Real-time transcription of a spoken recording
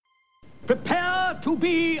Prepare to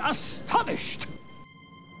be astonished.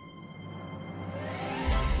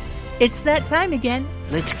 It's that time again.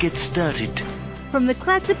 Let's get started. From the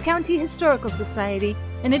Clatsop County Historical Society,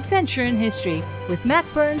 an adventure in history with Mac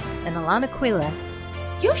Burns and Alana Quilla.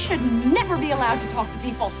 You should never be allowed to talk to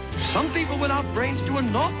people. Some people without brains do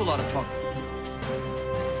an awful lot of talking.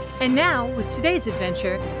 And now, with today's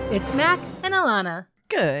adventure, it's Mac and Alana.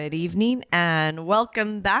 Good evening and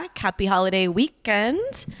welcome back. Happy holiday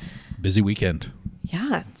weekend. Busy weekend.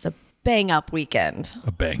 Yeah, it's a bang-up weekend.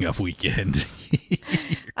 A bang-up weekend.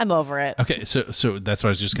 I'm over it. Okay, so that's what I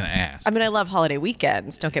was just going to ask. I mean, I love holiday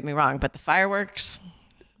weekends, don't get me wrong, but the fireworks,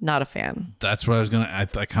 not a fan. That's what I was going to...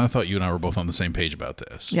 I kind of thought you and I were both on the same page about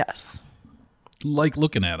this. Yes. Like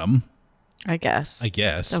looking at them. I guess.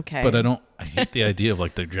 Okay. But I hate the idea of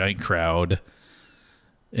like the giant crowd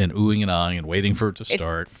and oohing and ahhing and waiting for it to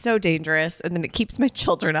start. It's so dangerous. And then it keeps my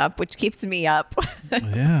children up, which keeps me up.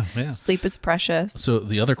 Yeah. Sleep is precious. So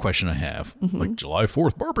the other question I have, like July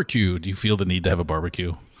 4th barbecue, do you feel the need to have a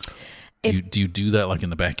barbecue? Do you do that like in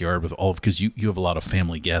the backyard with all, because you have a lot of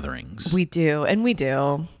family gatherings. We do.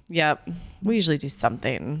 Yep. We usually do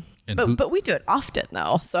something. But we do it often,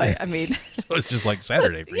 though. So, I mean... So it's just like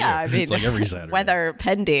Saturday for you. Yeah, I mean... It's like every Saturday. Weather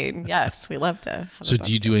pending. Yes, we love to. So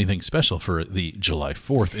do you do anything special for the July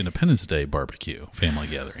 4th Independence Day barbecue family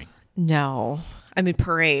gathering? No. I mean,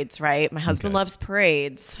 parades, right? My husband loves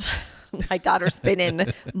parades. My daughter's been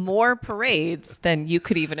in more parades than you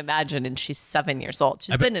could even imagine, and she's 7 years old.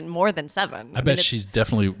 She's been in more than 7. I bet she's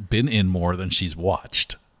definitely been in more than she's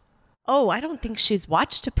watched. Oh, I don't think she's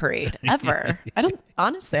watched a parade ever. I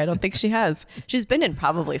don't think she has. She's been in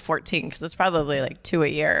probably 14 because it's probably like 2 a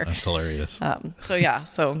year. That's hilarious.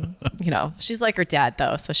 She's like her dad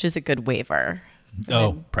though. So she's a good waver.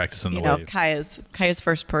 Practicing the wave. Kaya's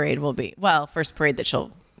first parade will be, first parade that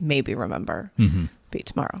she'll maybe remember be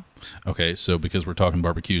tomorrow. Okay. So because we're talking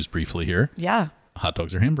barbecues briefly here. Yeah. Hot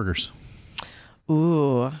dogs or hamburgers?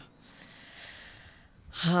 Ooh.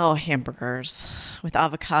 Oh, hamburgers with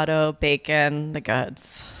avocado, bacon, the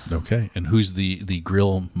goods. Okay. And who's the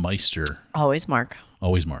grill meister? Always Mark.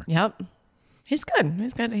 Yep. He's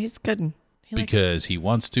good. Because he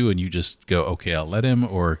wants to and you just go, okay, I'll let him,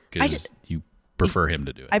 or because you prefer him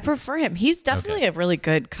to do it? I prefer him. He's definitely a really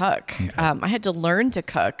good cook. Okay. I had to learn to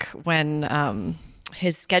cook when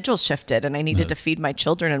his schedule shifted and I needed to feed my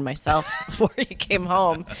children and myself before he came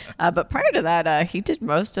home. But prior to that, he did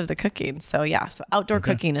most of the cooking. So outdoor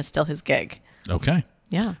cooking is still his gig. Okay.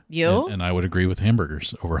 Yeah. You? And I would agree with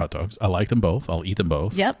hamburgers over hot dogs. I like them both. I'll eat them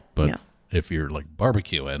both. Yep. But if you're like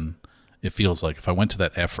barbecuing, it feels like if I went to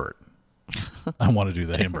that effort, I want to do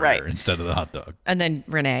the hamburger instead of the hot dog. And then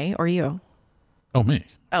Renee or you? Oh, me.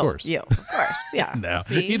 Of course. You. Of course. Yeah. No,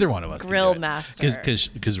 See? either one of us. Grill master.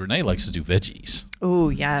 Because Renee likes to do veggies. Oh,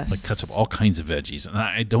 yes. Like cuts up all kinds of veggies. And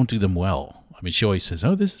I don't do them well. I mean, she always says,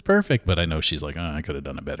 oh, this is perfect. But I know she's like, I could have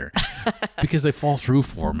done it better. Because they fall through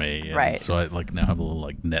for me. And right. So I now have a little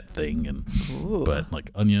like net thing. But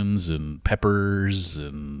like onions and peppers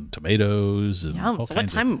and tomatoes. And all so what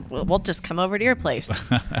kinds time? We'll just come over to your place.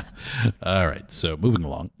 All right. So moving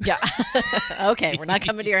along. Yeah. Okay. We're not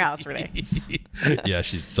coming to your house, Renee. Yeah.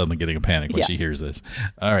 She's suddenly getting a panic when she hears this.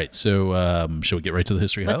 All right. So shall we get right to the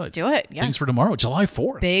history highlights? Let's do it. Yeah. Things for tomorrow, July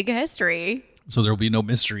 4th. Big history. So there will be no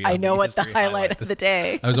mystery. I know what the highlight of the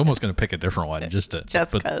day. I was almost going to pick a different one just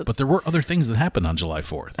because. But there were other things that happened on July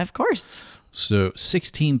 4th. Of course. So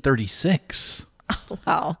 1636. Oh,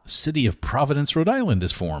 wow. The city of Providence, Rhode Island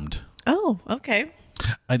is formed. Oh, okay.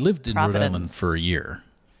 I lived in Rhode Island for a year.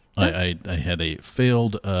 I had a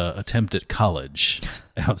failed attempt at college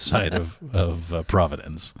outside of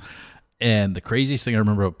Providence. And the craziest thing I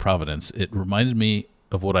remember about Providence, it reminded me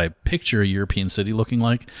of what I picture a European city looking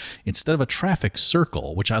like. Instead of a traffic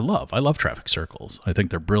circle, which I love traffic circles. I think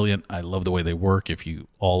they're brilliant. I love the way they work if you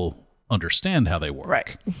all understand how they work.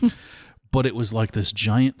 Right. But it was like this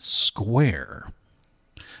giant square.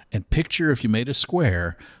 And picture if you made a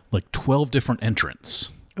square, like 12 different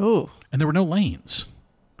entrants. Ooh. And there were no lanes.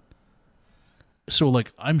 So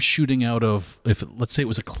like I'm shooting out of, let's say it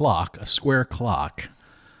was a square clock,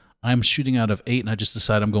 I'm shooting out of 8 and I just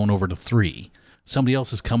decide I'm going over to 3. Somebody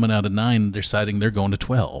else is coming out of 9, deciding they're going to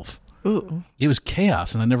 12. Ooh. It was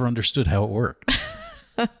chaos, and I never understood how it worked.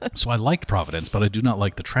 So I liked Providence, but I do not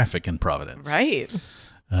like the traffic in Providence. Right.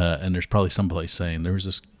 And there's probably someplace saying there was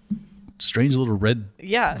this strange little red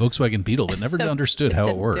Volkswagen Beetle that never understood how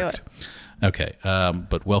it worked. Okay,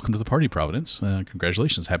 but welcome to the party, Providence.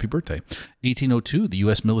 Congratulations. Happy birthday. 1802, the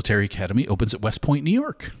U.S. Military Academy opens at West Point, New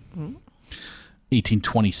York. Mm-hmm.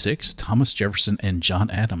 1826, Thomas Jefferson and John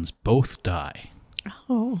Adams both die.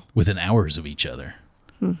 Oh. Within hours of each other.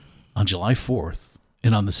 on July 4th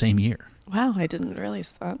and on the same year. Wow, I didn't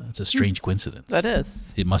realize that. That's a strange coincidence. That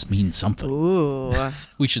is. It must mean something. Ooh.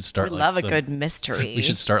 We should start. We love a good mystery. We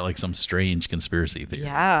should start like some strange conspiracy theory.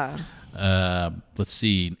 Yeah. Let's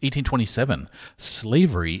see. 1827,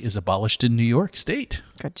 slavery is abolished in New York State.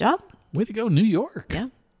 Good job. Way to go, New York. Yeah.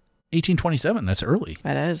 1827, that's early.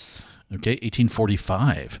 That is. Okay,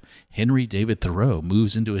 1845, Henry David Thoreau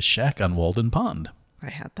moves into a shack on Walden Pond. I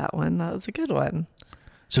had that one. That was a good one.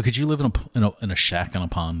 So could you live in a shack on a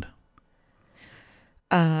pond?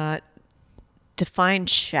 Define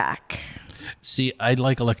shack. See, I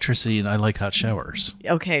like electricity and I like hot showers.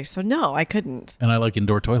 Okay, so no, I couldn't. And I like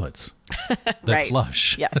indoor toilets that Right.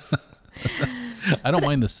 flush. Yes. I don't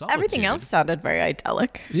mind the solitude. Everything else sounded very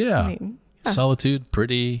idyllic. Yeah. I mean, Solitude,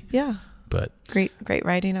 pretty. yeah. But Great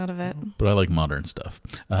writing out of it. I like modern stuff.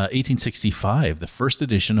 1865, the first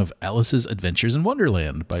edition of Alice's Adventures in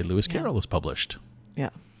Wonderland by Lewis Carroll was published. Yeah.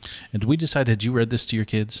 And we decided, had you read this to your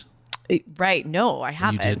kids? Right. No, I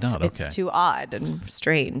haven't. did not? Okay. It's too odd and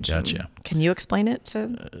strange. Gotcha. Can you explain it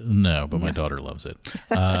to? No, but my daughter loves it.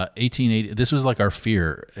 1880. This was like our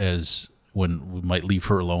fear as when we might leave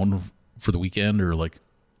her alone for the weekend or like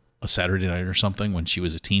a Saturday night or something when she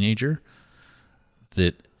was a teenager,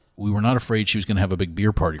 that we were not afraid she was going to have a big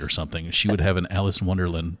beer party or something. She would have an Alice in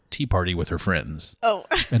Wonderland tea party with her friends. Oh.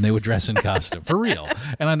 And they would dress in costume for real.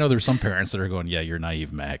 And I know there's some parents that are going, yeah, you're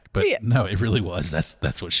naive, Mac. But no, it really was.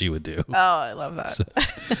 That's what she would do. Oh, I love that. So,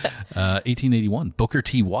 1881, Booker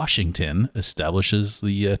T. Washington establishes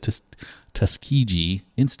the Tuskegee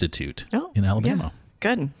Institute in Alabama.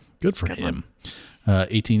 Yeah. Good for him.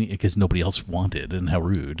 18 because nobody else wanted, and how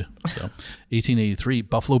rude. So 1883,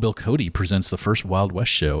 Buffalo Bill Cody presents the first Wild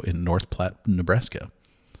West show in North Platte, Nebraska.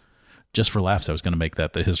 Just for laughs, I was going to make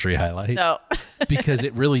that the history highlight. No. Because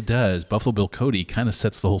it really does. Buffalo Bill Cody kind of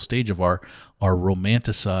sets the whole stage of our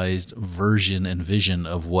romanticized version and vision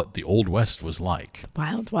of what the Old West was like.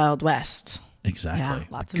 Wild West. Exactly. Yeah,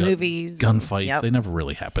 lots of movies. Gunfights. Yep. They never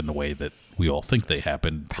really happen the way that we all think they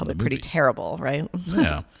happened. Probably from the pretty movies. terrible, right?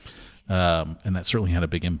 Yeah. And that certainly had a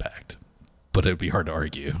big impact, but it would be hard to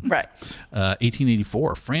argue. Right.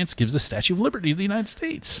 1884, France gives the Statue of Liberty to the United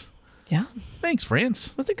States. Yeah. Thanks,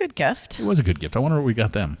 France. It was a good gift. It was a good gift. I wonder what we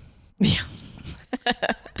got them. Yeah.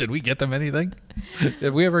 Did we get them anything?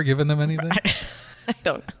 Have we ever given them anything? I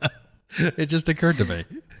don't know. It just occurred to me.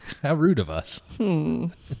 How rude of us.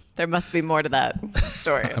 There must be more to that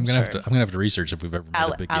story. I'm gonna have to research if we've ever made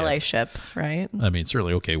a big gift. allyship, right? I mean,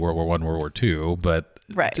 certainly okay, World War I, World War II, but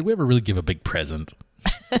Right. did we ever really give a big present?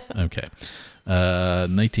 Okay.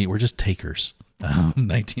 19. We're just takers.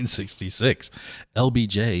 1966.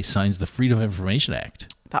 LBJ signs the Freedom of Information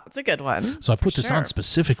Act. That's a good one. So I put this on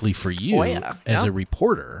specifically for you as a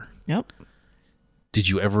reporter. Yep. Did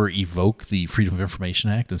you ever evoke the Freedom of Information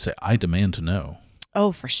Act and say, I demand to know?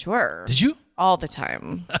 Oh, for sure. Did you? All the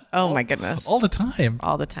time. Oh, my goodness. All the time?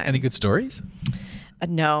 All the time. Any good stories?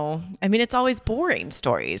 No. I mean, it's always boring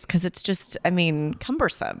stories because it's just,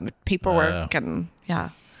 cumbersome. Paperwork and,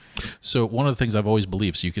 yeah. So one of the things I've always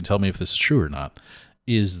believed, so you can tell me if this is true or not,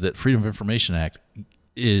 is that Freedom of Information Act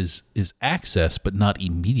is access, but not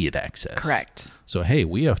immediate access. Correct. So, hey,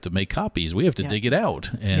 we have to make copies. We have to dig it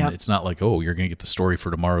out. And it's not like, oh, you're going to get the story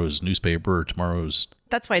for tomorrow's newspaper or tomorrow's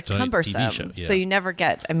That's why it's tonight's cumbersome. TV show. Yeah. So you never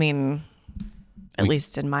get, at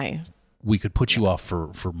least in my we could put you off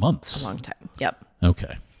for months. a long time. Yep.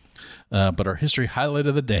 Okay. But our history highlight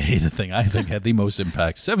of the day, the thing I think had the most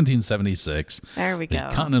impact, 1776. There we The go.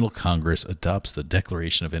 Continental Congress adopts the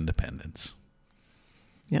Declaration of Independence.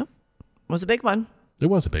 Yep. Was a big one. It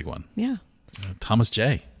was a big one. Yeah. Thomas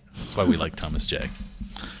J. That's why we like Thomas J.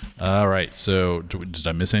 All right. So did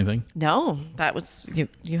I miss anything? No, that was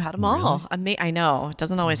you had them all. I know. It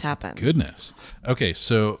doesn't always happen. Goodness. Okay.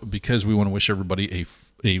 So because we want to wish everybody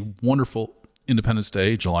a wonderful Independence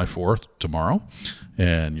Day, July 4th, tomorrow,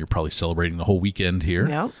 and you're probably celebrating the whole weekend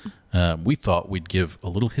here. Yep. We thought we'd give a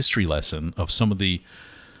little history lesson of some of the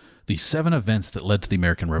 7 events that led to the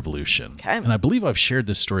American Revolution. Okay. And I believe I've shared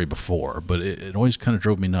this story before, but it always kind of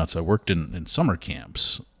drove me nuts. I worked in summer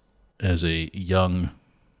camps as a young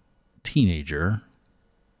teenager,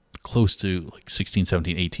 close to like 16,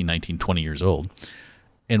 17, 18, 19, 20 years old.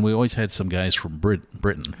 And we always had some guys from Britain,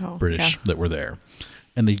 British, that were there.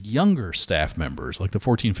 And the younger staff members, like the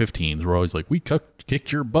 14, 15s, were always like, we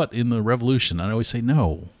kicked your butt in the revolution. And I always say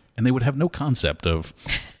no. And they would have no concept of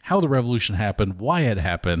how the revolution happened, why it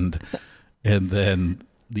happened. And then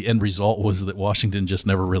the end result was that Washington just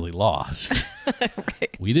never really lost. Right.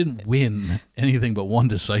 We didn't win anything but one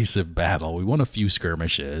decisive battle. We won a few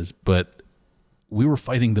skirmishes, but we were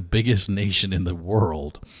fighting the biggest nation in the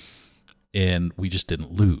world. and we just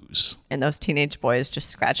didn't lose. And those teenage boys just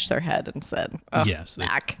scratched their head and said, "Oh, yes,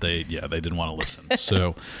 Mac." They didn't want to listen.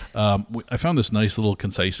 So I found this nice little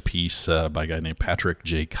concise piece by a guy named Patrick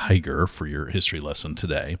J. Kiger for your history lesson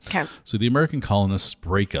today. Okay. So the American colonists'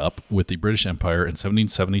 breakup with the British Empire in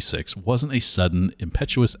 1776 wasn't a sudden,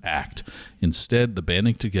 impetuous act. Instead, the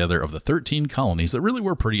banding together of the 13 colonies that really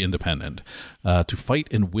were pretty independent to fight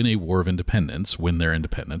and win a war of independence, win their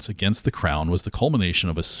independence against the crown, was the culmination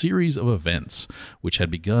of a series of events which had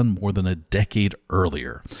begun more than a decade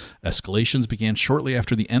earlier. Escalations began shortly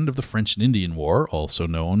after the end of the French and Indian War, also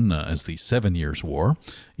known as the 7 Years' War,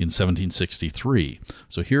 in 1763.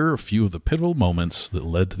 So here are a few of the pivotal moments that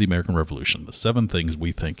led to the American Revolution, the 7 things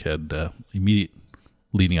we think had immediate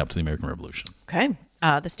leading up to the American Revolution. Okay.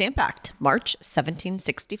 The Stamp Act, March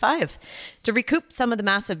 1765. To recoup some of the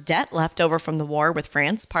massive debt left over from the war with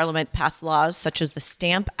France, Parliament passed laws such as the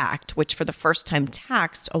Stamp Act, which for the first time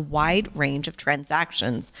taxed a wide range of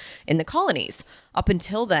transactions in the colonies. Up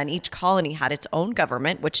until then, each colony had its own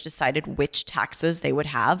government, which decided which taxes they would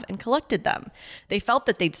have and collected them. They felt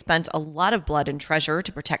that they'd spent a lot of blood and treasure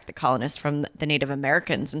to protect the colonists from the Native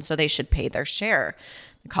Americans, and so they should pay their share.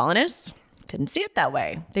 The colonists didn't see it that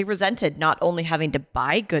way. They resented not only having to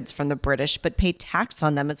buy goods from the British, but pay tax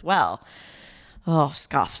on them as well. Oh,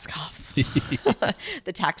 scoff, scoff.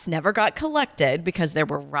 The tax never got collected because there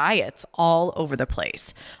were riots all over the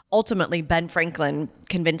place. Ultimately, Ben Franklin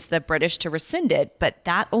convinced the British to rescind it, but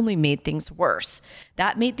that only made things worse.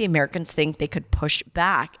 That made the Americans think they could push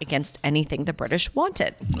back against anything the British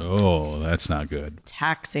wanted. Oh, that's not good.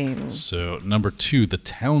 Taxing. So, number 2, the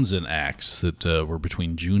Townshend Acts that were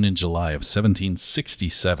between June and July of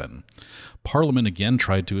 1767. Parliament again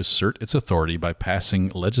tried to assert its authority by passing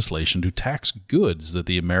legislation to tax goods that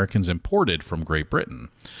the Americans imported from Great Britain.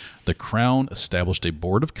 The Crown established a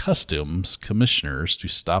board of customs commissioners to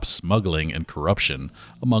stop smuggling and corruption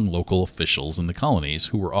among local officials in the colonies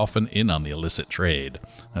who were often in on the illicit trade.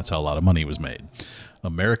 That's how a lot of money was made.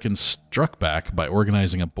 Americans struck back by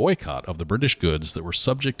organizing a boycott of the British goods that were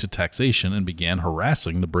subject to taxation and began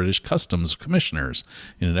harassing the British customs commissioners.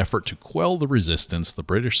 In an effort to quell the resistance, the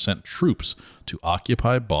British sent troops to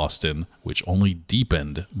occupy Boston, which only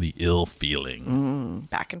deepened the ill feeling.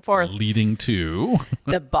 Back and forth. Leading to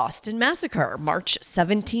The Boston Massacre, March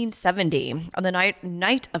 1770. On the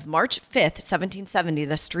night of March 5th, 1770,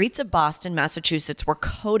 the streets of Boston, Massachusetts were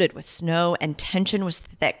coated with snow and tension was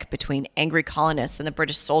thick between angry colonists and the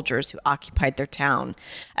British soldiers who occupied their town.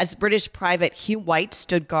 As British Private Hugh White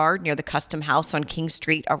stood guard near the Custom House on King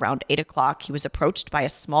Street around 8 o'clock, he was approached by a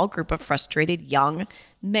small group of frustrated young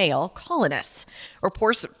male colonists.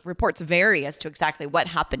 Reports vary as to exactly what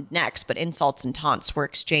happened next, but insults and taunts were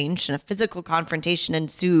exchanged and a physical confrontation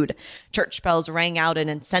ensued. Church bells rang out and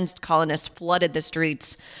incensed colonists flooded the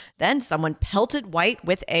streets. Then someone pelted White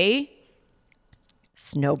with a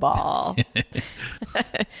snowball.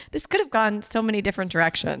 This could have gone so many different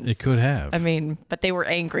directions. It could have. I mean, but they were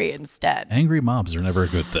angry instead. Angry mobs are never a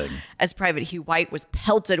good thing. As Private Hugh White was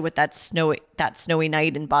pelted with that snowy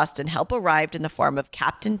night in Boston, help arrived in the form of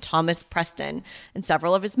Captain Thomas Preston and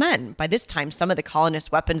several of his men. By this time, some of the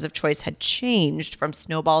colonists' weapons of choice had changed from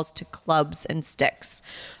snowballs to clubs and sticks.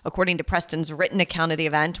 According to Preston's written account of the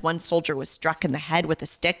event, one soldier was struck in the head with a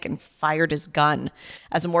stick and fired his gun.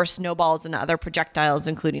 As more snowballs and other projectiles,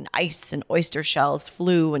 including ice and oyster shells,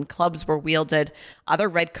 flew and clubs were wielded, other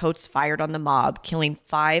redcoats fired on the mob, killing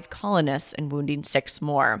 5 colonists and wounding 6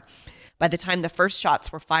 more. By the time the first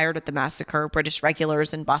shots were fired at the massacre, British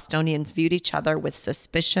regulars and Bostonians viewed each other with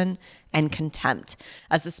suspicion and contempt.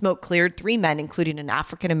 As the smoke cleared, 3 men, including an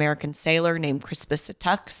African-American sailor named Crispus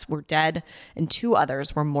Attucks, were dead, and 2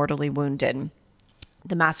 others were mortally wounded.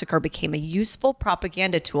 The massacre became a useful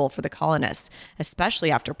propaganda tool for the colonists, especially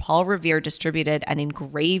after Paul Revere distributed an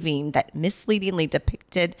engraving that misleadingly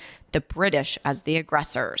depicted the British as the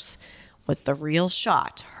aggressors. Was the real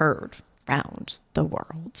shot heard round the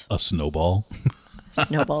world? A snowball.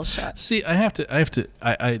 Snowball shot. See, I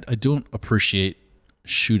don't appreciate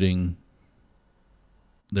shooting.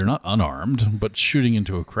 They're not unarmed, but shooting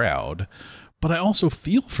into a crowd. But I also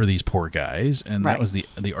feel for these poor guys, and Right. that was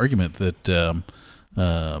the argument that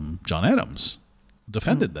John Adams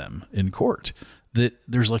defended them in court. That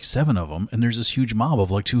there's like 7 of them, and there's this huge mob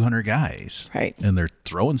of like 200 guys. Right. And they're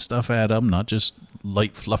throwing stuff at them, not just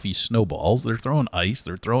light, fluffy snowballs. They're throwing ice,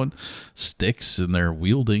 they're throwing sticks, and they're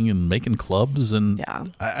wielding and making clubs. And Yeah.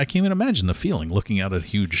 I can't even imagine the feeling looking out at a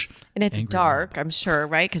huge. And it's angry dark, I'm sure,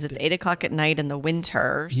 right? Because it's 8 o'clock at night in the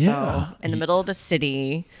winter. So Yeah. in the middle of the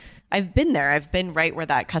city. I've been there. I've been right where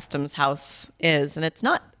that customs house is, and it's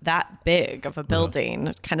not that big of a building.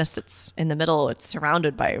 It kind of sits in the middle. It's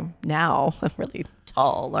surrounded by now really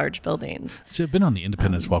tall, large buildings. See, I've been on the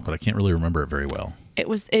Independence Walk, but I can't really remember it very well. It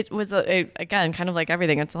was again, kind of like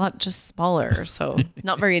everything. It's a lot just smaller, so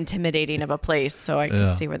not very intimidating of a place. So I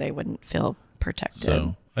can see where they wouldn't feel protected.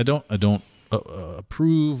 So I don't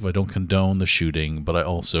approve. I don't condone the shooting, but I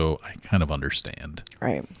kind of understand.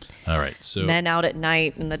 Right. All right. So men out at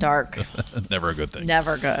night in the dark. Never a good thing.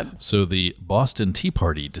 Never good. So the Boston Tea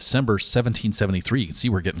Party, December 1773. You can see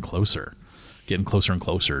we're getting closer and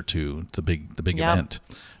closer to the big event.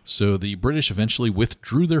 So the British eventually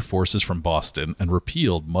withdrew their forces from Boston and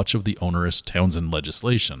repealed much of the onerous Townshend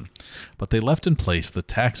legislation, but they left in place the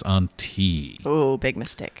tax on tea. Oh, big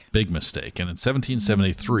mistake. Big mistake. And in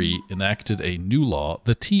 1773 enacted a new law,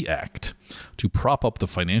 the Tea Act, to prop up the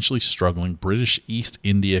financially struggling British East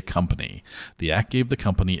India Company. The act gave the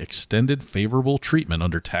company extended favorable treatment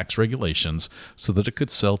under tax regulations so that it could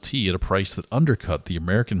sell tea at a price that undercut the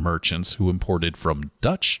American merchants who imported from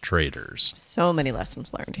Dutch traders. So many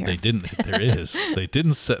lessons learned here. They didn't. That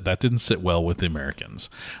didn't sit well with the Americans.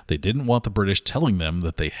 They didn't want the British telling them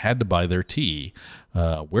that they had to buy their tea,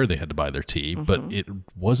 where they had to buy their tea, but it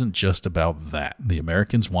wasn't just about that. The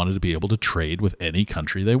Americans wanted to be able to trade with any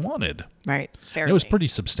country they wanted. Right. It was pretty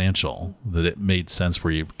substantial that it made sense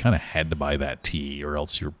where you kind of had to buy that tea or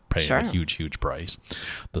else you're paying a huge price.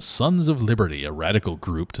 The Sons of Liberty, a radical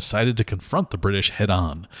group, decided to confront the British head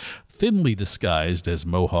on. Thinly disguised as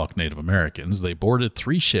Mohawk Native Americans, they boarded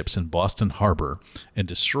 3 ships in Boston Harbor and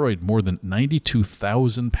destroyed more than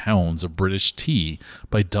 92,000 pounds of British tea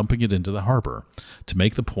by dumping it into the harbor. To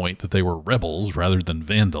make the point that they were rebels rather than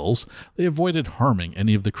vandals, they avoided harming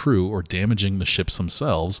any of the crew or damaging the ships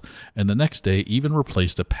themselves, and the next day even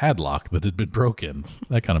replaced a padlock that had been broken.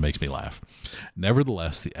 That kind of makes me laugh.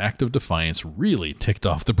 Nevertheless, the act of defiance really ticked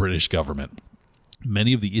off the British government.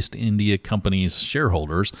 Many of the East India Company's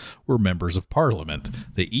shareholders were members of Parliament.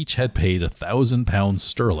 They each had paid £1,000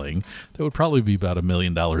 sterling, that would probably be about $1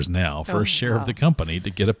 million now, for a share of the company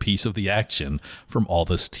to get a piece of the action from all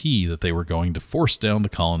this tea that they were going to force down the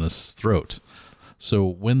colonists' throat. So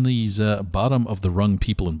when these bottom-of-the-rung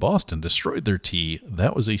people in Boston destroyed their tea,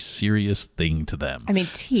 that was a serious thing to them. I mean,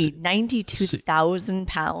 tea, 92,000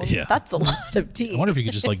 pounds. Yeah. That's a lot of tea. I wonder if you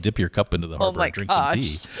could just dip your cup into the harbor and drink some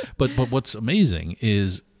tea. But what's amazing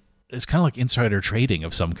is it's kind of like insider trading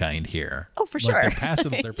of some kind here. Oh, for sure.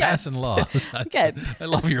 They're passing laws. Good. I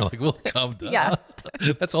love you're like, well, come, duh. Yeah.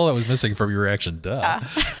 That's all I was missing from your reaction, duh.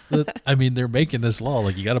 I mean, they're making this law,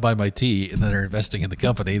 like, you got to buy my tea, and then they're investing in the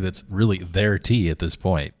company that's really their tea at this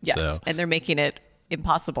point. Yes, so, and they're making it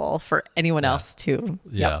impossible for anyone else to.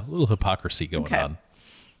 Yeah, a little hypocrisy going on.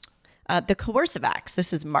 The Coercive Acts.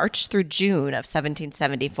 This is March through June of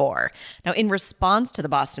 1774. Now, in response to the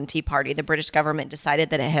Boston Tea Party, the British government decided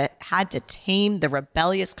that it had to tame the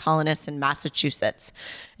rebellious colonists in Massachusetts.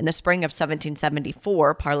 In the spring of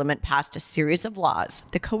 1774, Parliament passed a series of laws,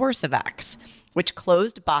 the Coercive Acts, which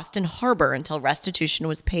closed Boston Harbor until restitution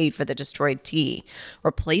was paid for the destroyed tea,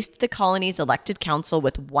 replaced the colony's elected council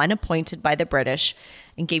with one appointed by the British,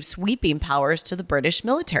 and gave sweeping powers to the British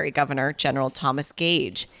military governor, General Thomas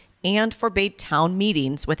Gage, and forbade town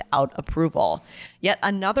meetings without approval. Yet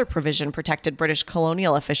another provision protected British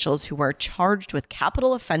colonial officials who were charged with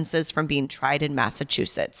capital offenses from being tried in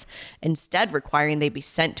Massachusetts, instead requiring they be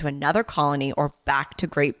sent to another colony or back to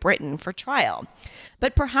Great Britain for trial.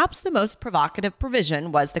 But perhaps the most provocative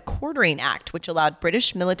provision was the Quartering Act, which allowed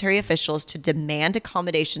British military officials to demand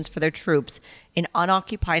accommodations for their troops in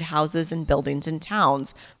unoccupied houses and buildings in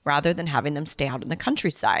towns, rather than having them stay out in the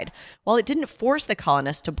countryside. While it didn't force the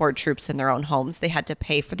colonists to board troops in their own homes, they had to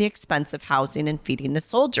pay for the expense of housing and feeding the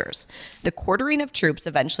soldiers. The quartering of troops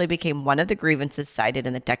eventually became one of the grievances cited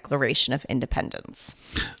in the Declaration of Independence.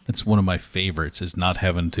 That's one of my favorites, is not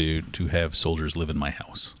having to have soldiers live in my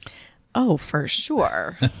house. Oh, for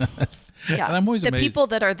sure. Yeah. And I'm always amazed. People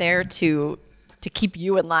that are there to keep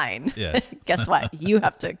you in line. Yes. Guess what? You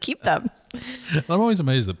have to keep them. I'm always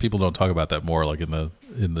amazed that people don't talk about that more, like in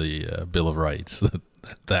the Bill of Rights.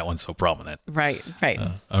 That one's so prominent. Right.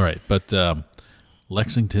 All right, but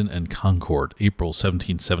Lexington and Concord, April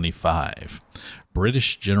 1775.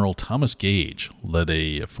 British General Thomas Gage led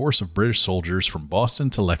a force of British soldiers from Boston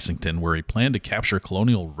to Lexington, where he planned to capture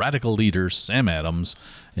colonial radical leaders Sam Adams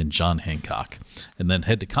and John Hancock, and then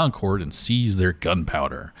head to Concord and seize their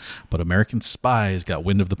gunpowder. But American spies got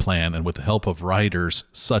wind of the plan, and with the help of writers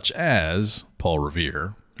such as Paul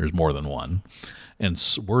Revere, There's more than one. And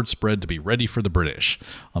word spread to be ready for the British.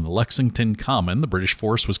 On the Lexington Common, the British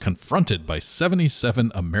force was confronted by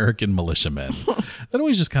 77 American militiamen. That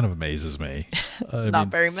always just kind of amazes me. Not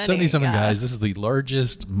very many. 77 guys. This is the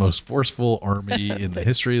largest, most forceful army in the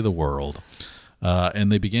history of the world.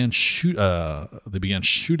 And they began shooting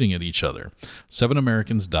at each other. 7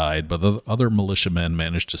 Americans died, but the other militiamen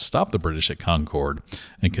managed to stop the British at Concord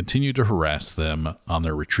and continued to harass them on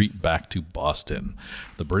their retreat back to Boston.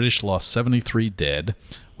 The British lost 73 dead,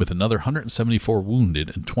 with another 174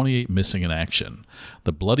 wounded and 28 missing in action.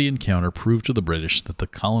 The bloody encounter proved to the British that the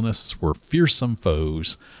colonists were fearsome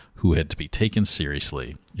foes who had to be taken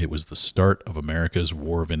seriously. It was the start of America's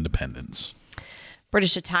War of Independence.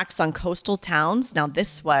 British attacks on coastal towns. Now,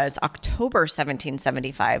 this was October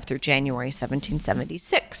 1775 through January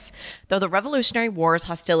 1776. Though the Revolutionary War's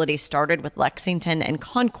hostilities started with Lexington and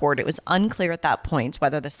Concord, it was unclear at that point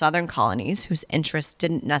whether the southern colonies, whose interests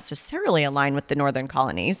didn't necessarily align with the northern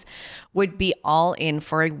colonies, would be all in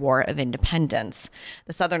for a war of independence.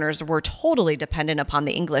 The Southerners were totally dependent upon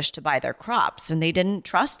the English to buy their crops, and they didn't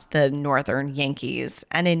trust the northern Yankees.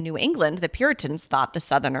 And in New England, the Puritans thought the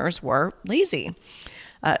Southerners were lazy.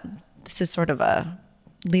 This is sort of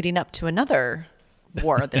leading up to another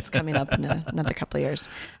war that's coming up in another couple of years.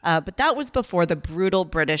 But that was before the brutal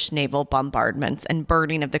British naval bombardments and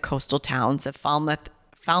burning of the coastal towns of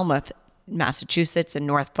Falmouth, Massachusetts, and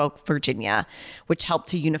Norfolk, Virginia, which helped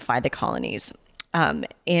to unify the colonies.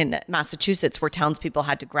 In Massachusetts, where townspeople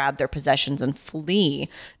had to grab their possessions and flee,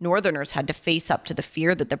 Northerners had to face up to the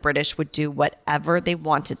fear that the British would do whatever they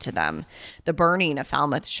wanted to them. The burning of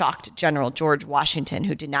Falmouth shocked General George Washington,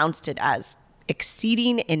 who denounced it as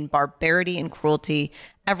exceeding in barbarity and cruelty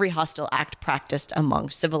every hostile act practiced among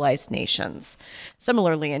civilized nations.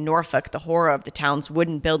 Similarly, in Norfolk, the horror of the town's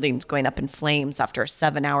wooden buildings going up in flames after a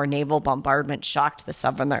 7-hour naval bombardment shocked the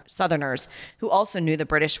Southerners, who also knew the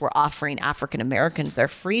British were offering African Americans their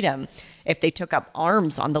freedom if they took up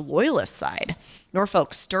arms on the Loyalist side.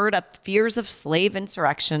 Norfolk stirred up fears of slave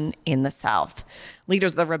insurrection in the South.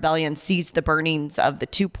 Leaders of the rebellion seized the burnings of the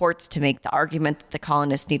 2 ports to make the argument that the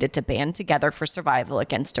colonists needed to band together for survival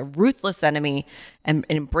against a ruthless enemy and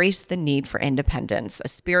embrace the need for independence, a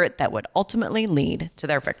spirit that would ultimately lead to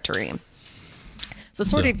their victory. So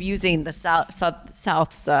sort of using the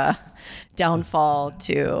South's downfall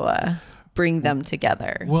to bring them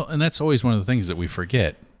together. Well, and that's always one of the things that we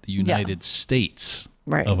forget. The United States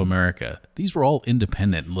of America. These were all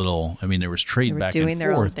independent little, there was trade back and forth. Doing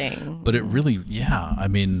their own thing. But it really,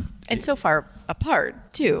 And so far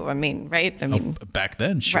apart, too. Right? Back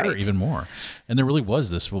then, sure, right. Even more. And there really was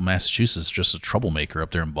this, Massachusetts is just a troublemaker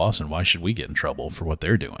up there in Boston. Why should we get in trouble for what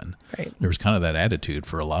they're doing? Right. There was kind of that attitude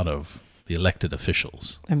for a lot of the elected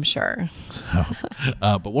officials. I'm sure. So,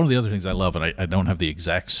 but one of the other things I love, and I don't have the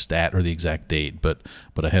exact stat or the exact date, but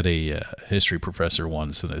I had a history professor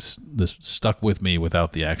once, and this stuck with me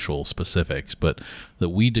without the actual specifics, but that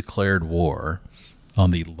we declared war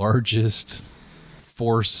on the largest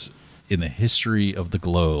force in the history of the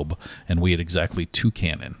globe, and we had exactly 2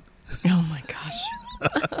 cannon. Oh my gosh.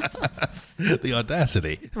 The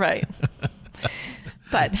audacity. Right.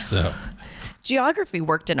 But so geography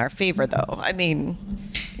worked in our favor, though.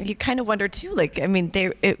 You kind of wonder too,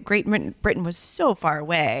 Great Britain was so far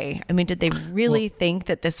away. Did they really think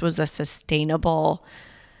that this was a sustainable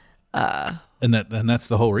and that's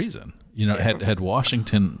the whole reason. Had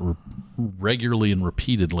Washington regularly and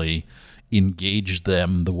repeatedly engaged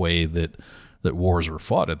them the way that wars were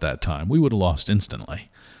fought at that time, we would have lost instantly.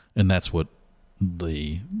 And that's what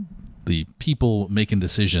the people making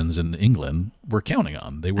decisions in England were counting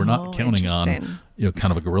on. They were not counting on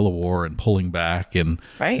kind of a guerrilla war and pulling back and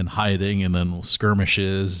hiding and then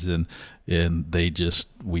skirmishes and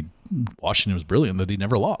Washington was brilliant that he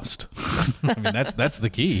never lost. That's the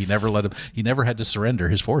key. He never had to surrender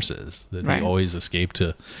his forces. That he always escaped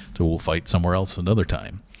to fight somewhere else another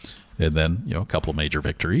time. And then, a couple of major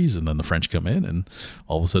victories, and then the French come in, and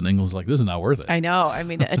all of a sudden England's like, this is not worth it. I know.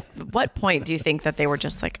 At what point do you think that they were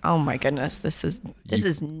just like, oh my goodness, this is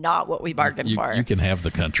not what we bargained for? You can have the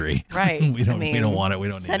country. Right. we don't want it. We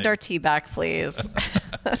don't need it. Send our tea back, please.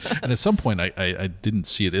 And at some point, I didn't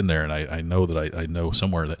see it in there, and I know that I know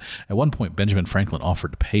somewhere that at one point Benjamin Franklin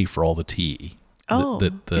offered to pay for all the tea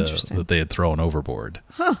that they had thrown overboard.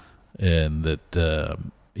 Huh. And that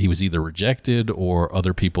he was either rejected or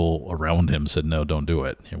other people around him said, no, don't do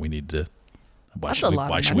it. We need to Why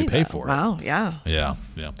should we pay for it? Wow, yeah. Yeah.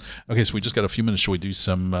 Okay, so we just got a few minutes. Should we do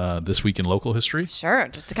some This Week in Local History? Sure,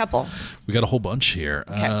 just a couple. We got a whole bunch here.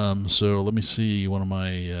 Okay. So let me see one of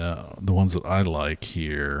my, the ones that I like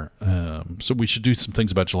here. So we should do some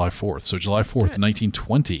things about July 4th. So July 4th,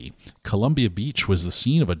 1920, Columbia Beach was the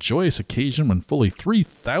scene of a joyous occasion when fully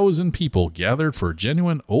 3,000 people gathered for a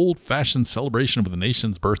genuine old-fashioned celebration of the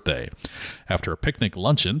nation's birthday. After a picnic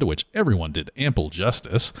luncheon, to which everyone did ample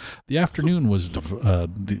justice, the afternoon was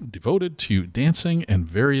devoted to dancing and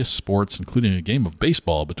various sports, including a game of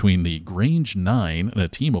baseball between the Grange Nine and a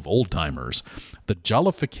team of old-timers. The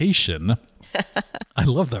jollification... I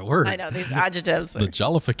love that word. I know, these adjectives. The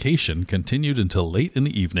jollification continued until late in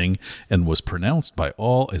the evening and was pronounced by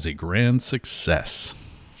all as a grand success.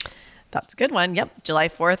 That's a good one. Yep. July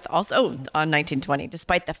 4th, also on 1920.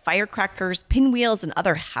 Despite the firecrackers, pinwheels, and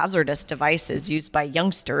other hazardous devices used by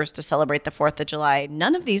youngsters to celebrate the 4th of July,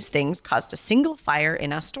 none of these things caused a single fire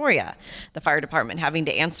in Astoria. The fire department having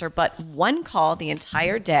to answer but one call the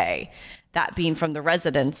entire day, that being from the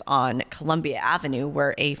residents on Columbia Avenue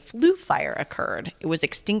where a flue fire occurred. It was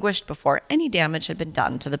extinguished before any damage had been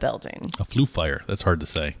done to the building. A flue fire. That's hard to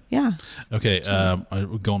say. Yeah. Okay,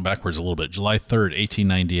 going backwards a little bit. July 3rd,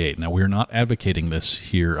 1898. Now, we're not advocating this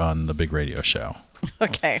here on the Big Radio Show.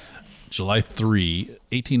 Okay. July 3,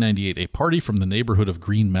 1898, a party from the neighborhood of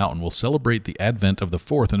Green Mountain will celebrate the advent of the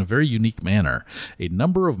 4th in a very unique manner. A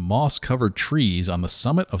number of moss-covered trees on the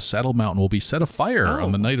summit of Saddle Mountain will be set afire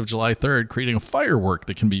on the night of July 3rd, creating a firework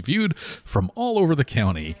that can be viewed from all over the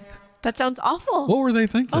county. That sounds awful. What were they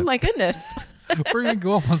thinking? Oh, my goodness. We're going to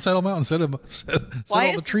go up on Saddle Mountain and set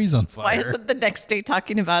all the trees on fire. Why isn't the next day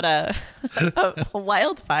talking about a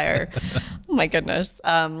wildfire? Oh, my goodness.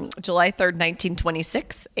 July 3rd,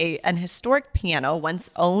 1926, an historic piano once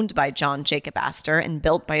owned by John Jacob Astor and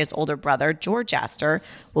built by his older brother, George Astor,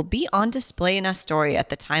 will be on display in Astoria at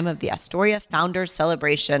the time of the Astoria Founders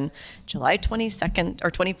Celebration, July 22nd or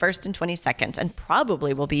 21st and 22nd, and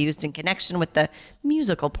probably will be used in connection with the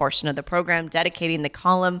musical portion of the program dedicating the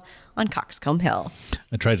column on Coxcomb Hill.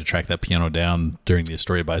 I tried to track that piano down during the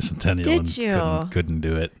Astoria Bicentennial. Did you? Couldn't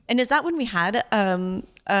do it. And is that when we had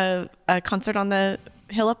a concert on the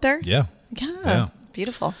hill up there? Yeah.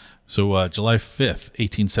 Beautiful. So July 5th,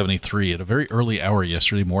 1873, at a very early hour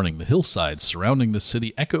yesterday morning, the hillsides surrounding the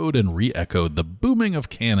city echoed and re-echoed the booming of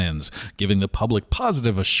cannons, giving the public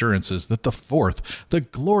positive assurances that the 4th, the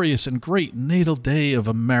glorious and great natal day of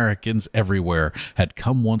Americans everywhere, had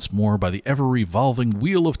come once more by the ever-revolving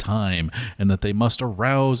wheel of time, and that they must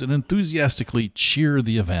arouse and enthusiastically cheer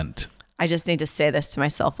the event. I just need to say this to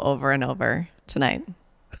myself over and over tonight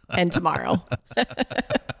and tomorrow.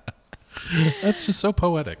 That's just so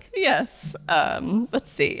poetic. Yes.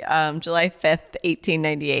 Let's see. July 5th,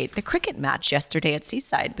 1898. The cricket match yesterday at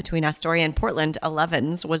Seaside between Astoria and Portland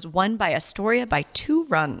 11s was won by Astoria by 2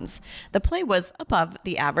 runs. The play was above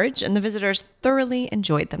the average, and the visitors thoroughly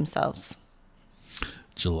enjoyed themselves.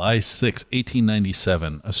 July 6,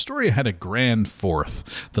 1897, Astoria had a grand 4th.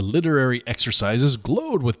 The literary exercises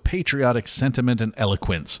glowed with patriotic sentiment and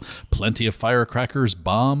eloquence. Plenty of firecrackers,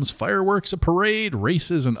 bombs, fireworks, a parade,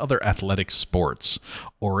 races, and other athletic sports.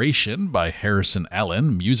 Oration by Harrison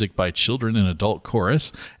Allen, music by children in adult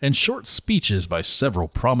chorus, and short speeches by several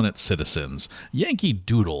prominent citizens. Yankee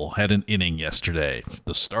Doodle had an inning yesterday.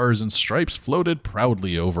 The Stars and Stripes floated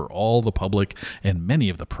proudly over all the public and many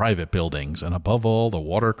of the private buildings, and above all, the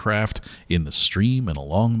watercraft in the stream and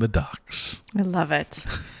along the docks. I love it.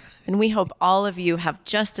 And we hope all of you have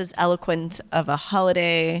just as eloquent of a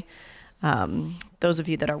holiday. Those of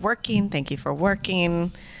you that are working, thank you for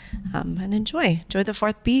working. And enjoy the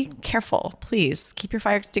 4th. Be careful, please. Keep your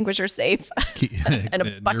fire extinguisher safe and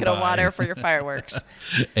a bucket of water for your fireworks.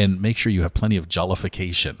 And make sure you have plenty of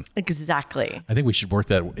jollification. Exactly. I think we should work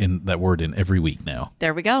that word in every week now.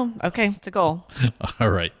 There we go. Okay, it's a goal. All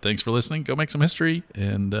right. Thanks for listening. Go make some history,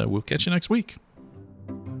 and we'll catch you next week.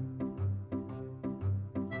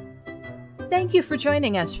 Thank you for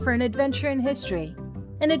joining us for An Adventure in History.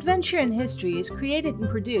 An Adventure in History is created and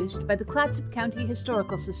produced by the Clatsop County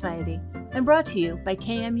Historical Society and brought to you by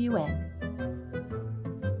KMUN.